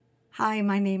Hi,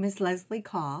 my name is Leslie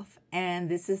Koff, and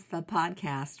this is the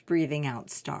podcast Breathing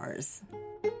Out Stars.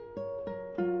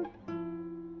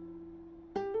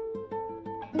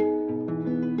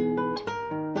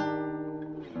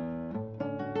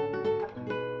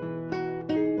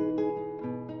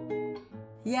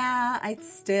 Yeah, I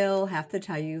still have to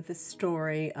tell you the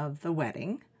story of the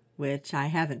wedding, which I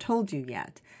haven't told you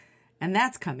yet, and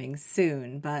that's coming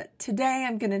soon. But today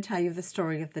I'm going to tell you the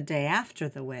story of the day after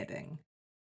the wedding.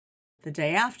 The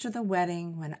day after the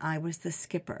wedding when I was the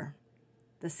skipper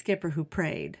who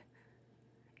prayed.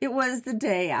 It was the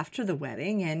day after the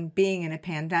wedding, and being in a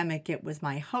pandemic, it was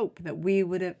my hope that we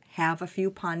would have a few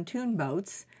pontoon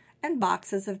boats and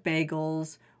boxes of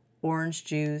bagels, orange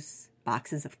juice,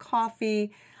 boxes of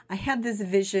coffee. I had this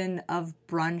vision of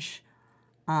brunch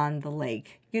on the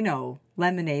lake,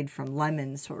 lemonade from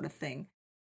lemon sort of thing.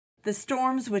 The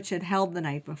storms which had held the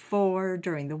night before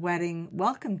during the wedding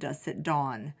welcomed us at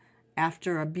dawn.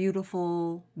 After a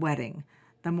beautiful wedding,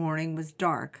 the morning was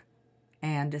dark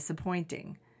and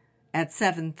disappointing. At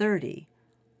 7:30,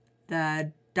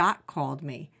 the dock called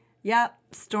me. Yep,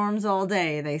 storms all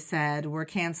day, they said. We're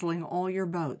canceling all your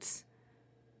boats.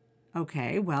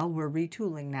 Okay, well, we're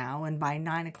retooling now, and by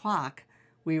 9 o'clock,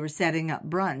 we were setting up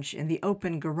brunch in the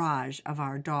open garage of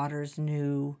our daughter's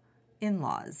new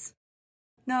in-laws.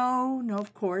 No,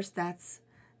 of course, that's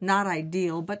not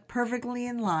ideal, but perfectly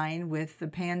in line with the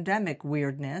pandemic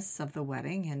weirdness of the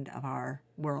wedding and of our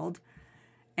world.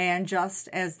 And just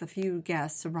as the few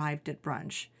guests arrived at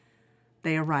brunch,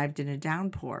 they arrived in a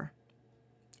downpour.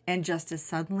 And just as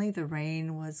suddenly the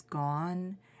rain was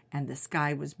gone and the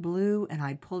sky was blue, and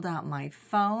I pulled out my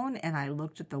phone and I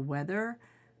looked at the weather,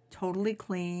 totally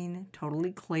clean,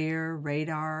 totally clear,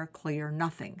 radar clear,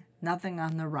 nothing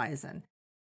on the horizon.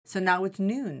 So now it's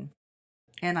noon.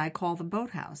 And I call the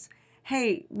boathouse.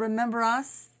 Hey, remember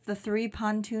us, the 3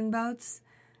 pontoon boats?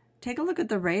 Take a look at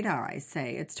the radar, I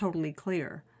say. It's totally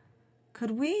clear.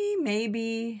 Could we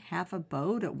maybe have a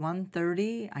boat at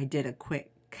 1:30? I did a quick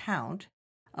count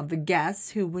of the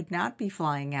guests who would not be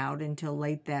flying out until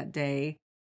late that day.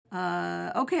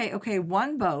 Okay,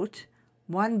 one boat,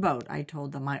 I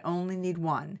told them. I only need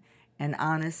one. And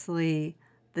honestly,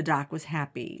 the dock was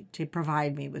happy to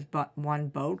provide me with but one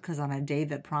boat because on a day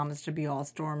that promised to be all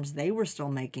storms, they were still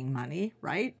making money,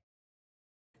 right?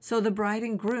 So the bride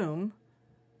and groom,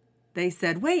 they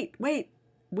said, wait,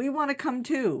 we want to come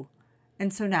too.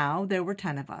 And so now there were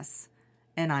 10 of us,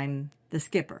 and I'm the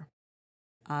skipper.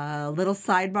 A little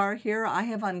sidebar here, I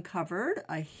have uncovered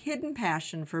a hidden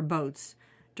passion for boats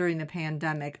during the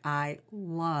pandemic. I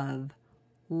love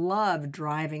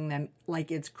driving them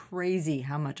like it's crazy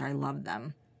how much I love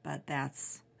them. But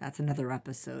that's another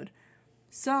episode.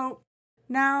 So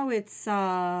now it's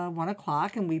 1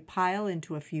 o'clock and we pile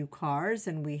into a few cars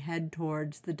and we head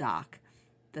towards the dock.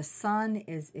 The sun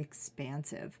is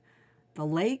expansive. The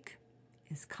lake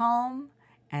is calm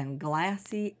and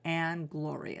glassy and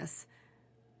glorious.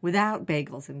 Without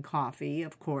bagels and coffee,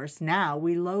 of course. Now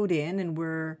we load in and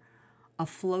we're a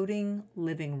floating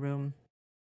living room.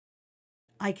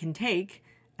 I can take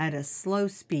at a slow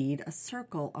speed, a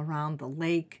circle around the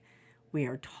lake. We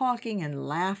are talking and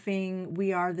laughing.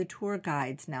 We are the tour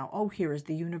guides now. Oh, here is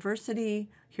the university.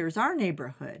 Here's our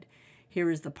neighborhood.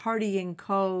 Here is the partying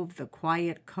cove, the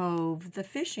quiet cove, the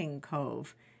fishing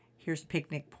cove. Here's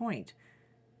Picnic Point.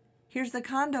 Here's the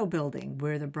condo building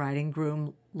where the bride and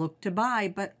groom looked to buy,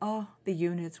 but the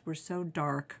units were so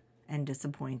dark and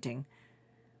disappointing.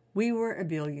 We were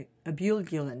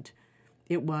ebullient.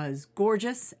 It was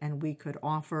gorgeous, and we could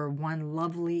offer one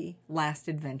lovely last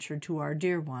adventure to our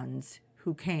dear ones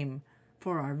who came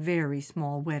for our very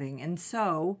small wedding. And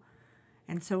so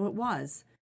it was.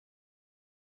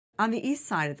 On the east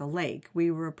side of the lake,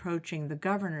 we were approaching the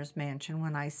governor's mansion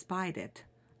when I spied it.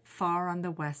 Far on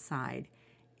the west side,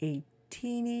 a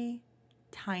teeny,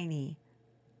 tiny,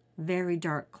 very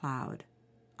dark cloud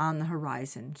on the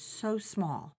horizon, so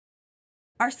small.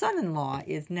 Our son-in-law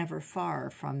is never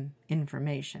far from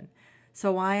information.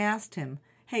 So I asked him,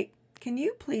 hey, can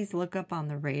you please look up on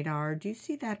the radar? Do you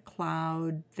see that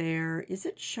cloud there? Is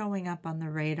it showing up on the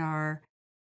radar?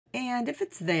 And if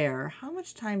it's there, how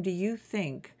much time do you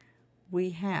think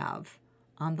we have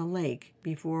on the lake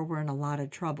before we're in a lot of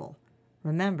trouble?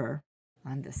 Remember,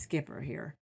 I'm the skipper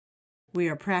here. We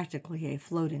are practically a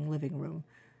floating living room.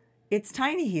 It's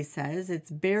tiny, he says. It's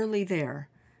barely there.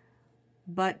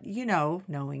 But,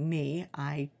 knowing me,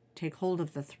 I take hold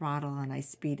of the throttle and I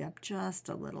speed up just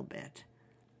a little bit.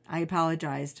 I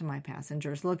apologize to my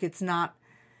passengers. Look, it's not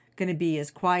going to be as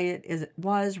quiet as it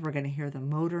was. We're going to hear the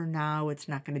motor now. It's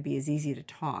not going to be as easy to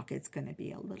talk. It's going to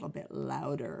be a little bit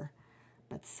louder.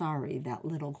 but sorry, that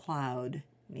little cloud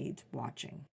needs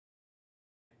watching.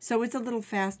 So it's a little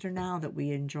faster now that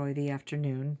we enjoy the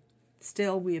afternoon.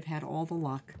 Still, we have had all the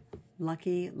luck.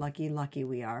 Lucky, lucky, lucky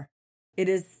we are. It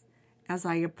is as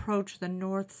I approach the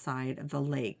north side of the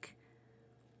lake,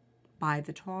 by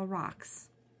the tall rocks,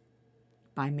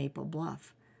 by Maple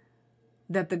Bluff,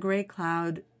 that the gray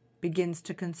cloud begins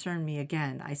to concern me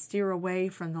again. I steer away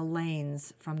from the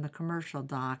lanes from the commercial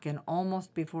dock, and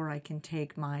almost before I can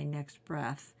take my next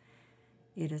breath,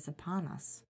 it is upon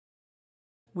us.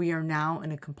 We are now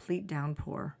in a complete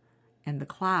downpour, and the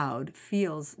cloud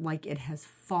feels like it has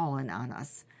fallen on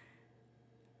us.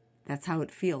 That's how it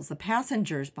feels. The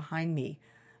passengers behind me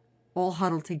all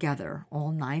huddled together,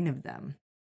 all 9 of them.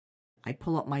 I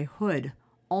pull up my hood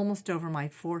almost over my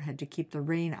forehead to keep the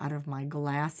rain out of my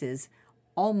glasses,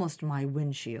 almost my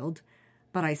windshield,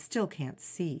 but I still can't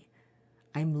see.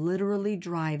 I'm literally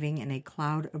driving in a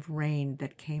cloud of rain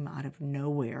that came out of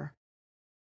nowhere.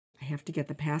 I have to get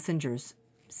the passengers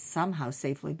somehow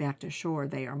safely back to shore.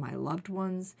 They are my loved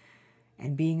ones,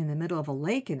 and being in the middle of a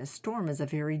lake in a storm is a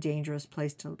very dangerous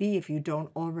place to be if you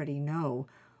don't already know.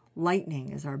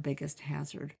 Lightning is our biggest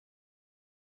hazard.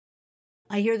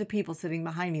 I hear the people sitting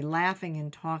behind me laughing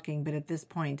and talking, but at this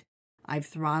point, I've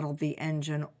throttled the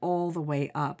engine all the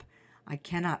way up. I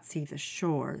cannot see the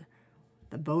shore,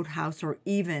 the boathouse, or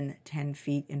even 10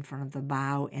 feet in front of the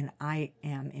bow, and I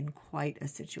am in quite a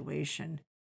situation.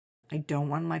 I don't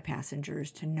want my passengers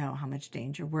to know how much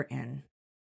danger we're in.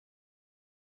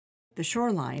 The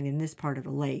shoreline in this part of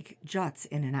the lake juts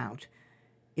in and out.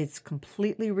 It's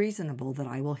completely reasonable that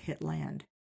I will hit land.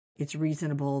 It's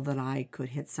reasonable that I could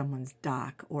hit someone's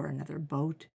dock or another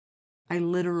boat. I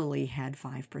literally had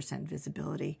 5%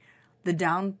 visibility. The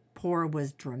downpour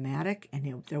was dramatic,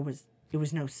 and there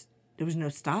was no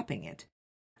stopping it.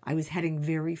 I was heading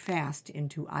very fast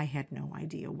into I had no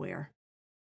idea where.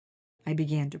 I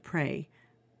began to pray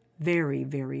very,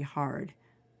 very hard,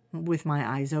 with my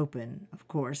eyes open, of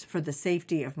course, for the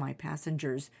safety of my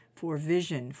passengers, for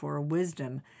vision, for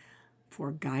wisdom,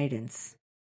 for guidance.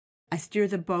 I steer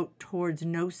the boat towards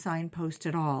no signpost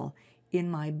at all. In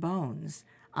my bones,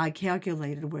 I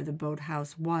calculated where the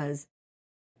boathouse was,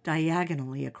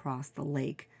 diagonally across the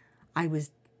lake. I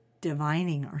was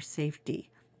divining our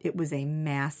safety. It was a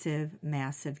massive,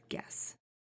 massive guess.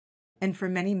 And for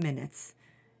many minutes,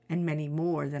 and many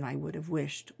more than I would have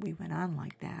wished, we went on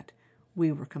like that.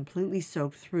 We were completely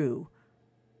soaked through,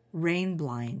 rain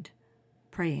blind,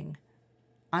 praying,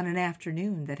 on an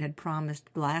afternoon that had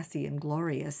promised glassy and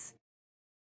glorious.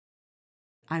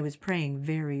 I was praying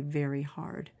very, very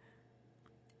hard.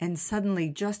 And suddenly,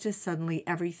 just as suddenly,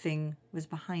 everything was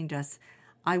behind us.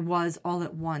 I was all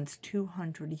at once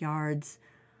 200 yards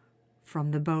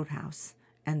from the boathouse,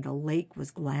 and the lake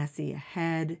was glassy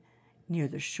ahead, near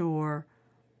the shore.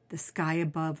 The sky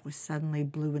above was suddenly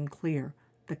blue and clear.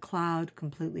 The cloud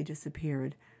completely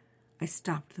disappeared. I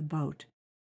stopped the boat.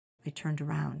 I turned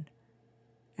around.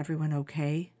 "Everyone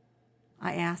okay?"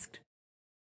 I asked.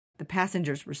 The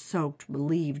passengers were soaked,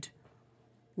 relieved,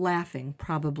 laughing,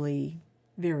 probably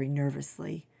very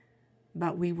nervously.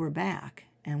 But we were back,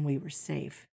 and we were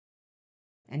safe.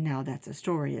 And now that's a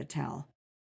story to tell.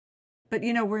 But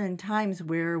we're in times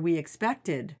where we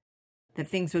expected that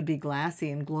things would be glassy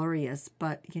and glorious,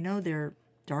 but they're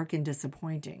dark and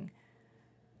disappointing.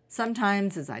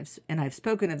 Sometimes, I've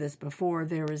spoken of this before,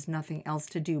 there is nothing else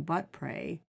to do but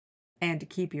pray, and to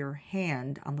keep your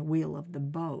hand on the wheel of the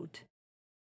boat,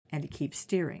 and to keep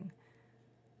steering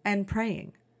and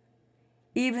praying,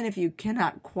 even if you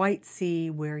cannot quite see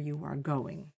where you are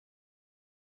going.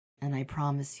 And I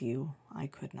promise you, I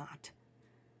could not.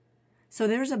 So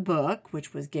there's a book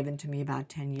which was given to me about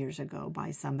 10 years ago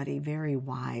by somebody very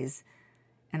wise,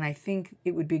 and I think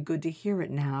it would be good to hear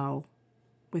it now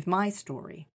with my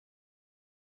story.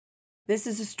 This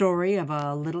is a story of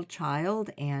a little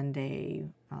child and a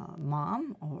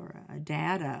mom or a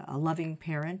dad, a loving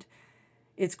parent.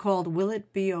 It's called Will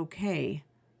It Be Okay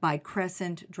by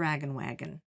Crescent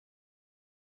Dragonwagon.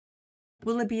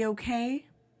 Will it be okay?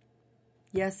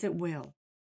 Yes, it will.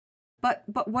 But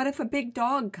what if a big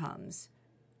dog comes?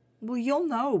 Well, you'll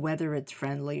know whether it's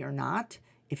friendly or not.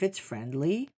 If it's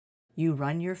friendly, you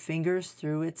run your fingers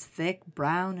through its thick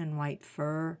brown and white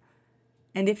fur.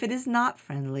 And if it is not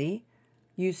friendly,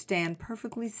 you stand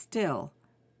perfectly still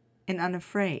and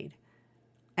unafraid.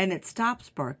 And it stops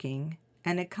barking,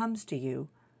 and it comes to you,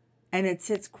 and it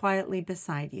sits quietly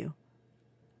beside you.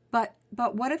 But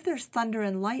what if there's thunder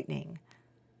and lightning?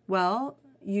 Well,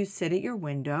 you sit at your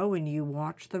window and you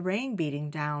watch the rain beating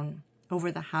down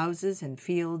over the houses and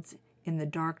fields in the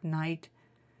dark night.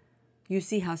 You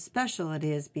see how special it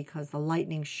is because the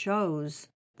lightning shows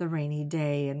the rainy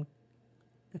day and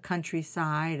the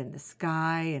countryside and the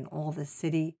sky and all the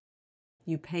city.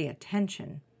 You pay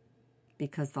attention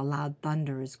because the loud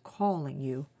thunder is calling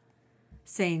you,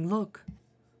 saying, look,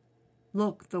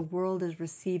 look, the world is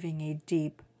receiving a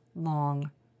deep,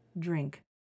 long drink.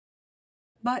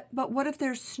 But what if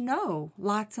there's snow,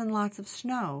 lots and lots of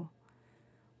snow?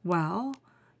 Well,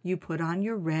 you put on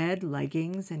your red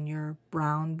leggings and your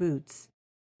brown boots,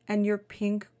 and your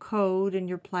pink coat and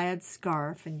your plaid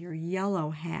scarf and your yellow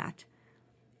hat,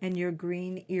 and your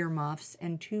green earmuffs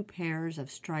and 2 pairs of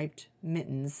striped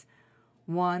mittens,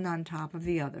 one on top of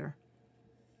the other.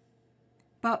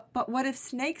 But what if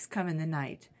snakes come in the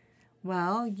night?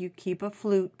 Well, you keep a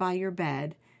flute by your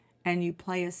bed, and you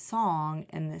play a song,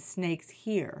 and the snakes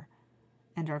hear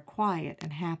and are quiet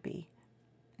and happy,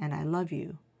 and I love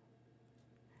you.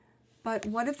 But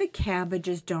what if the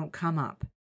cabbages don't come up?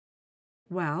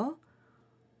 Well,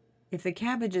 if the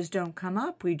cabbages don't come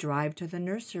up, we drive to the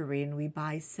nursery and we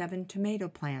buy 7 tomato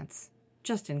plants,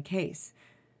 just in case.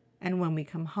 And when we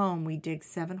come home, we dig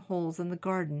 7 holes in the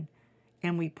garden,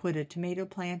 and we put a tomato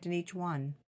plant in each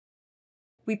one.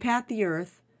 We pat the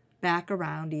earth back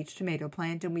around each tomato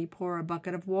plant, and we pour a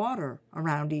bucket of water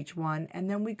around each one,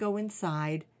 and then we go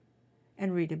inside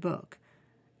and read a book.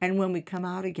 And when we come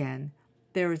out again,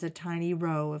 there is a tiny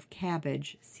row of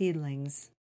cabbage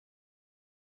seedlings.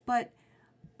 But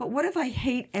what if I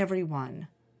hate everyone?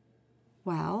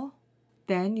 Well,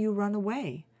 then you run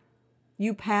away.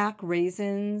 You pack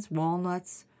raisins,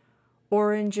 walnuts,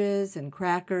 oranges, and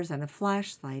crackers, and a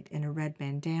flashlight in a red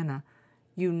bandana.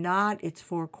 You knot its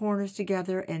 4 corners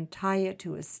together and tie it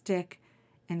to a stick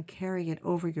and carry it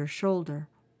over your shoulder.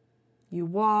 You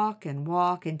walk and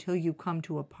walk until you come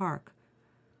to a park.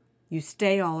 You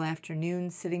stay all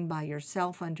afternoon sitting by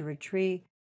yourself under a tree,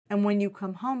 and when you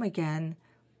come home again,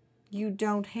 you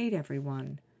don't hate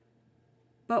everyone.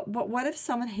 But what if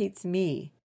someone hates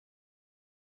me?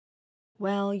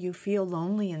 Well, you feel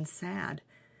lonely and sad,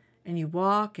 and you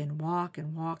walk and walk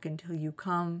and walk until you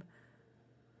come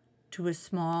to a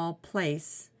small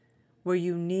place where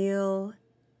you kneel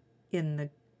in the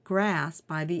grass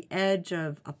by the edge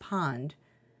of a pond,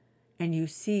 and you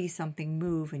see something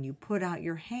move, and you put out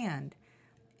your hand,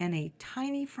 and a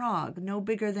tiny frog, no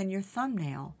bigger than your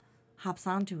thumbnail, hops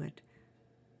onto it.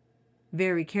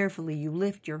 Very carefully, you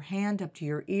lift your hand up to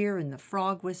your ear, and the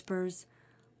frog whispers,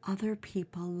 "Other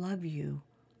people love you.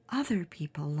 Other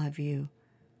people love you."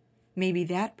 Maybe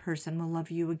that person will love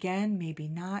you again, maybe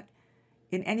not.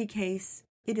 In any case,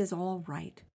 it is all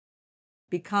right.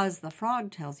 Because the frog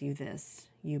tells you this,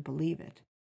 you believe it.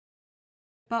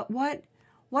 But what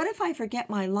if I forget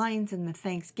my lines in the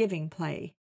Thanksgiving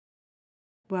play?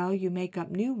 Well, you make up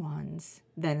new ones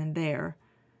then and there,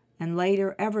 and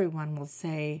later everyone will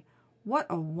say, "What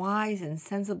a wise and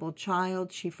sensible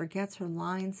child. She forgets her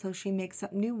lines, so she makes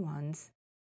up new ones."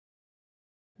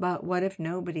 But what if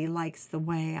nobody likes the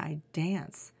way I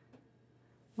dance?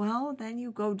 Well, then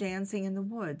you go dancing in the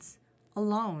woods,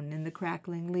 alone in the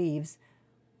crackling leaves.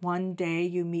 One day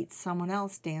you meet someone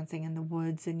else dancing in the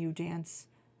woods, and you dance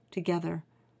together.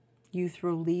 You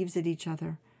throw leaves at each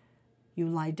other. You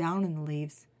lie down in the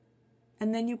leaves.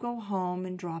 And then you go home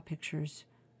and draw pictures.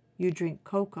 You drink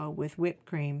cocoa with whipped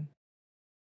cream.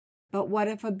 But what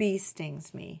if a bee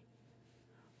stings me?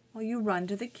 Well, you run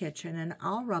to the kitchen, and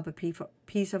I'll rub a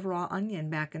piece of raw onion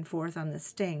back and forth on the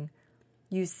sting.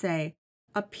 You say,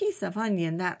 "A piece of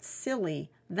onion, that's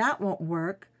silly. That won't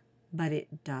work." But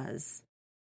it does.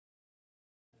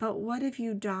 But what if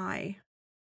you die?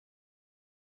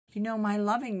 You know, my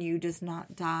loving you does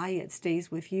not die. It stays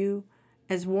with you,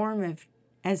 as warm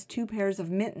as 2 pairs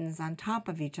of mittens on top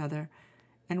of each other.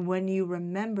 And when you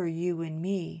remember you and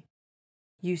me,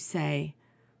 you say,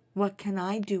 "What can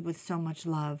I do with so much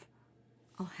love?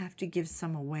 I'll have to give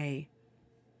some away."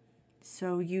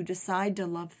 So you decide to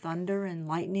love thunder and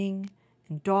lightning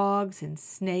and dogs and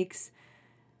snakes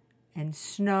and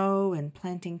snow and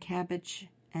planting cabbages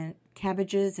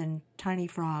and tiny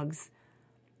frogs.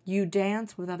 You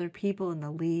dance with other people in the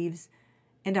leaves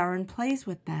and are in plays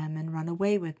with them and run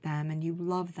away with them, and you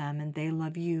love them and they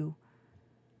love you.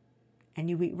 And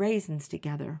you eat raisins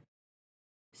together.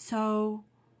 So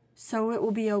it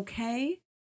will be okay?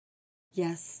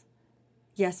 Yes,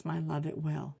 my love, it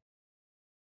will.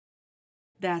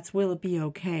 That's Will It Be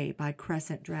Okay by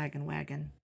Crescent Dragon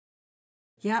Wagon.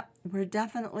 Yep, we're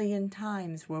definitely in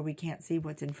times where we can't see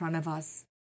what's in front of us,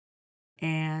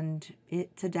 and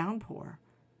it's a downpour.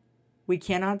 We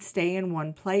cannot stay in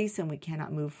one place, and we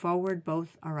cannot move forward.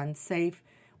 Both are unsafe.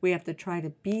 We have to try to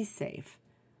be safe.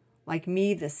 Like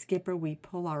me, the skipper, we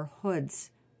pull our hoods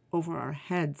over our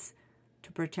heads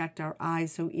to protect our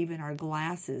eyes so even our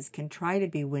glasses can try to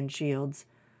be windshields,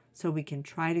 so we can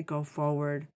try to go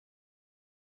forward.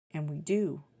 And we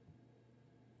do.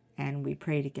 And we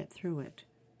pray to get through it.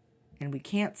 And we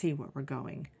can't see where we're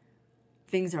going.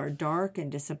 Things are dark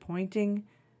and disappointing,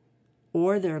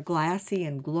 or they're glassy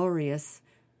and glorious,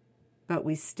 but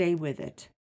we stay with it.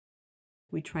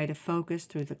 We try to focus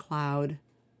through the cloud.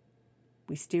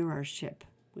 We steer our ship.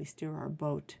 We steer our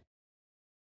boat.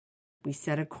 We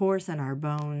set a course on our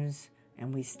bones,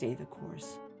 and we stay the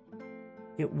course.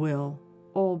 It will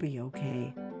all be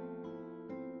okay.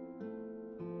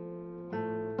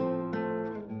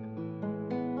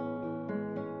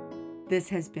 This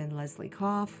has been Leslie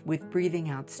Koff with Breathing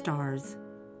Out Stars.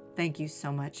 Thank you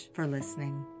so much for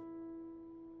listening.